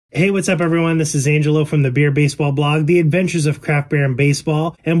Hey, what's up everyone? This is Angelo from the Beer Baseball blog, The Adventures of Craft Beer and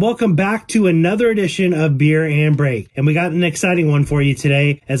Baseball, and welcome back to another edition of Beer and Break. And we got an exciting one for you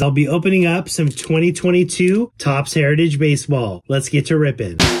today, as I'll be opening up some 2022 Topps Heritage Baseball. Let's get to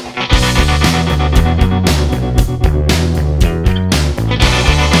ripping.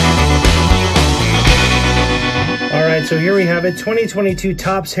 Alright, so here we have it, 2022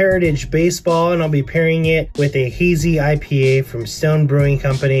 Topps Heritage Baseball, and I'll be pairing it with a Hazy IPA from Stone Brewing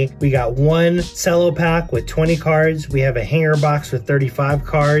Company. We got one Cello Pack with 20 cards, we have a hanger box with 35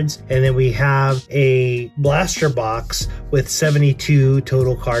 cards, and then we have a blaster box with 72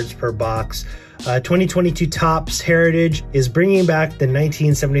 total cards per box. 2022 Topps Heritage is bringing back the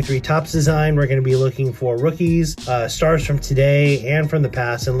 1973 Topps design. We're going to be looking for rookies, stars from today and from the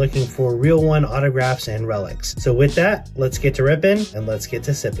past, and looking for real one autographs and relics. So with that, let's get to ripping and let's get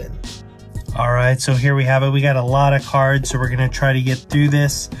to sipping. All right, so here we have it. We got a lot of cards, so we're going to try to get through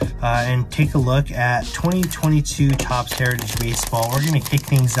this and take a look at 2022 Topps Heritage Baseball. We're going to kick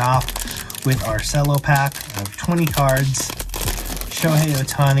things off with our Cello Pack of 20 cards. Shohei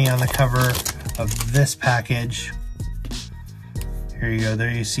Ohtani on the cover of this package. Here you go.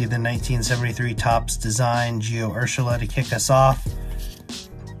 There you see the 1973 Topps design, Gio Urshela to kick us off.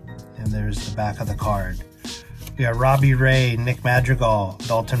 And there's the back of the card. We got Robbie Ray, Nick Madrigal,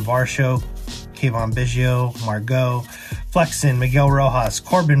 Dalton Varsho, Kayvon Biggio, Margot, Flexen, Miguel Rojas,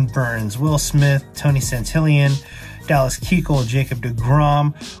 Corbin Burns, Will Smith, Tony Santillan, Dallas Keuchel, Jacob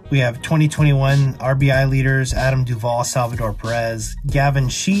deGrom. We have 2021 RBI leaders, Adam Duvall, Salvador Perez, Gavin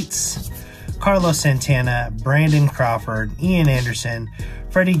Sheets, Carlos Santana, Brandon Crawford, Ian Anderson,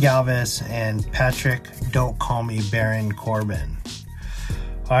 Freddie Galvis, and Patrick Don't Call Me Baron Corbin.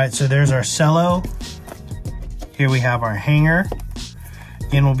 All right, so there's our cello. Here we have our hanger.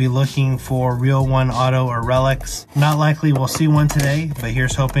 Again, we'll be looking for real one auto or relics. Not likely we'll see one today, but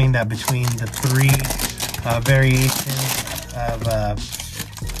here's hoping that between the three variations of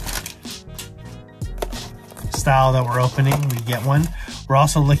style that we're opening, we get one. We're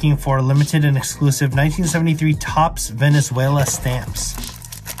also looking for limited and exclusive 1973 Topps Venezuela Stamps.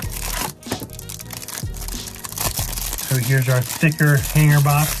 So here's our thicker hanger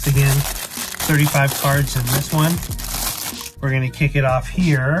box. Again, 35 cards in this one. We're going to kick it off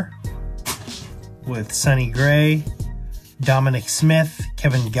here with Sonny Gray, Dominic Smith,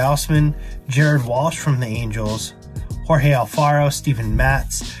 Kevin Gausman, Jared Walsh from the Angels, Jorge Alfaro, Steven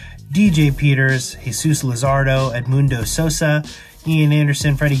Matz, DJ Peters, Jesus Luzardo, Edmundo Sosa, Ian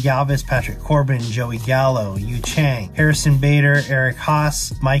Anderson, Freddie Galvis, Patrick Corbin, Joey Gallo, Yu Chang, Harrison Bader, Eric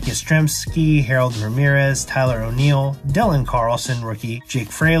Haas, Mike Yastrzemski, Harold Ramirez, Tyler O'Neill, Dylan Carlson, rookie,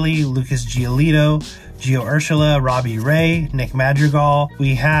 Jake Fraley, Lucas Giolito, Gio Urshela, Robbie Ray, Nick Madrigal.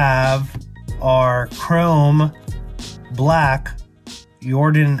 We have our Chrome Black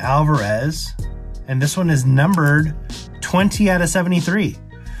Jordan Alvarez, and this one is numbered 20 out of 73.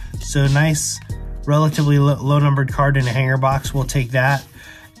 So nice, relatively low numbered card in a hanger box. We'll take that.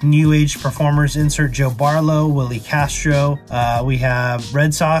 New Age Performers insert Joe Barlow, Willie Castro. We have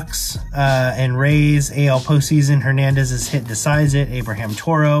Red Sox and Rays AL postseason. Hernandez's hit decides it. Abraham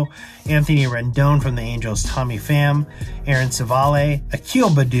Toro, Anthony Rendon from the Angels, Tommy Pham, Aaron Civale, Akil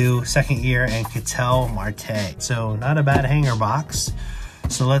Baddoo, second year, and Ketel Marte. So not a bad hanger box.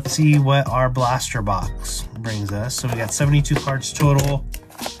 So let's see what our blaster box brings us. So we got 72 cards total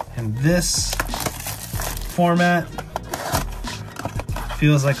in this format.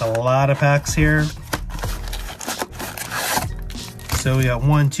 Feels like a lot of packs here. So we got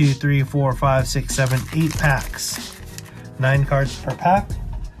 1, 2, 3, 4, 5, 6, 7, 8 packs. 9 cards per pack.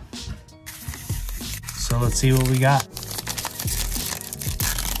 So let's see what we got.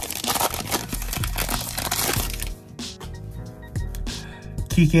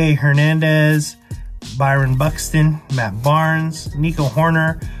 Kike Hernandez, Byron Buxton, Matt Barnes, Nico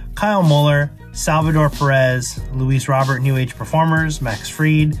Horner, Kyle Muller, Salvador Perez, Luis Robert New Age Performers, Max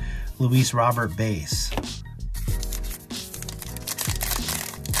Fried, Luis Robert Base.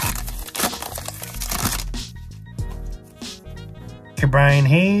 Brian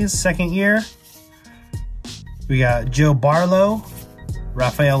Hayes, second year. We got Joe Barlow,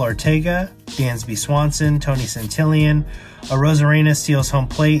 Rafael Ortega, Dansby Swanson, Tony Santillan. Rosarena steals home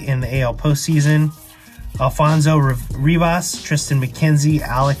plate in the AL postseason. Alfonso Rivas, Tristan McKenzie,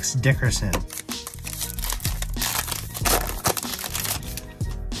 Alex Dickerson.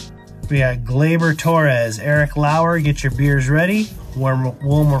 We got Gleyber Torres, Eric Lauer, get your beers ready.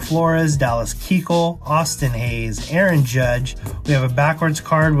 Wilmer Flores, Dallas Keuchel, Austin Hayes, Aaron Judge. We have a backwards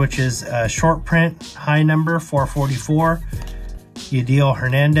card, which is a short print, high number, 444. Yadiel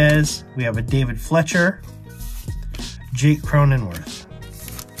Hernandez. We have a David Fletcher, Jake Cronenworth.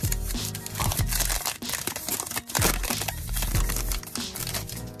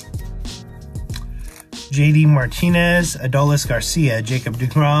 JD Martinez, Adolis Garcia, Jacob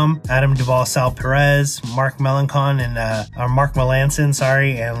deGrom, Adam Duvall, Sal Perez, Mark Melancon and Mark Melanson,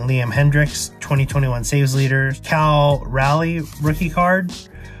 sorry, and Liam Hendricks, 2021 saves leaders. Cal Raleigh rookie card.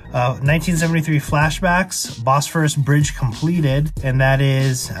 1973 flashbacks, Bosphorus Bridge completed, and that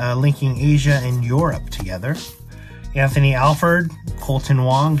is linking Asia and Europe together. Anthony Alford, Colton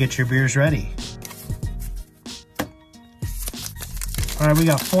Wong, get your beers ready. All right, we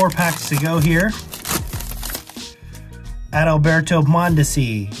got 4 packs to go here. Adalberto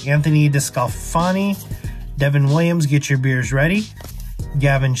Mondesi, Anthony Descalfani, Devin Williams, get your beers ready.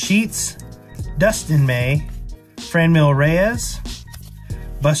 Gavin Sheets, Dustin May, Franmil Reyes,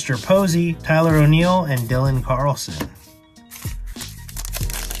 Buster Posey, Tyler O'Neill, and Dylan Carlson.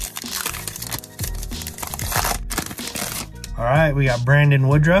 All right, we got Brandon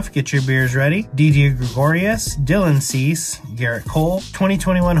Woodruff, get your beers ready. DJ Gregorius, Dylan Cease, Garrett Cole.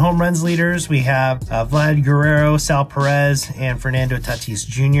 2021 home runs leaders, we have Vlad Guerrero, Sal Perez, and Fernando Tatis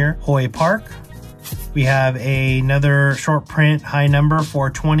Jr. Hoy Park. We have another short print high number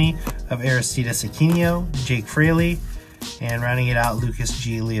 420 of Aristides Aquino, Jake Fraley, and rounding it out, Lucas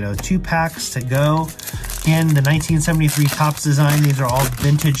Giolito. 2 packs to go. Again, the 1973 Topps design. These are all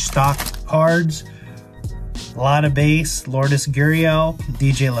vintage stock cards. A lot of base. Lourdes Gurriel,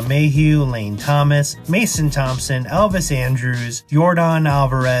 DJ LeMahieu, Lane Thomas, Mason Thompson, Elvis Andrews, Jordan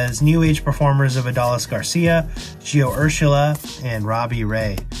Alvarez, New Age performers of Adolis Garcia, Gio Urshela, and Robbie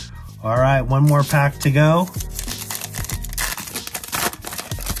Ray. All right, 1 more pack to go.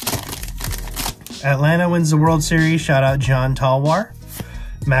 Atlanta wins the World Series. Shout out John Talwar,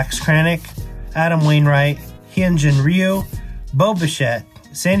 Max Kranick, Adam Wainwright, Hyunjin Ryu, Bo Bichette,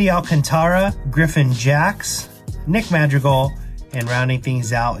 Sandy Alcantara, Griffin Jacks, Nick Madrigal, and rounding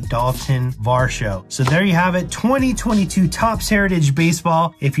things out, Dalton Varsho. So there you have it, 2022 Topps Heritage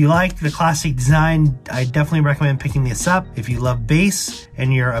Baseball. If you like the classic design, I definitely recommend picking this up. If you love base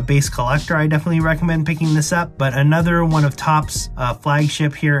and you're a base collector, I definitely recommend picking this up. But another one of Topps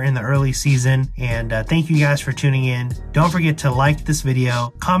flagship here in the early season. And thank you guys for tuning in. Don't forget to like this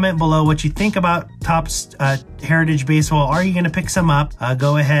video, comment below what you think about Topps Heritage Baseball. Are you gonna pick some up?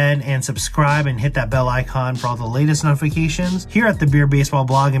 Go ahead and subscribe and hit that bell icon for all the latest notifications here at the Beer Baseball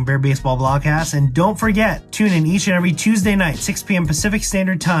Blog and Beer Baseball Blogcast. And don't forget, tune in each and every Tuesday night, 6 p.m. Pacific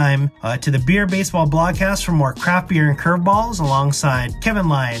Standard Time to the Beer Baseball Blogcast for more craft beer and curveballs alongside Kevin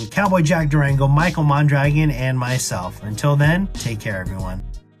Lyon, Cowboy Jack Durango, Michael Mondragon, and myself. Until then, take care, everyone.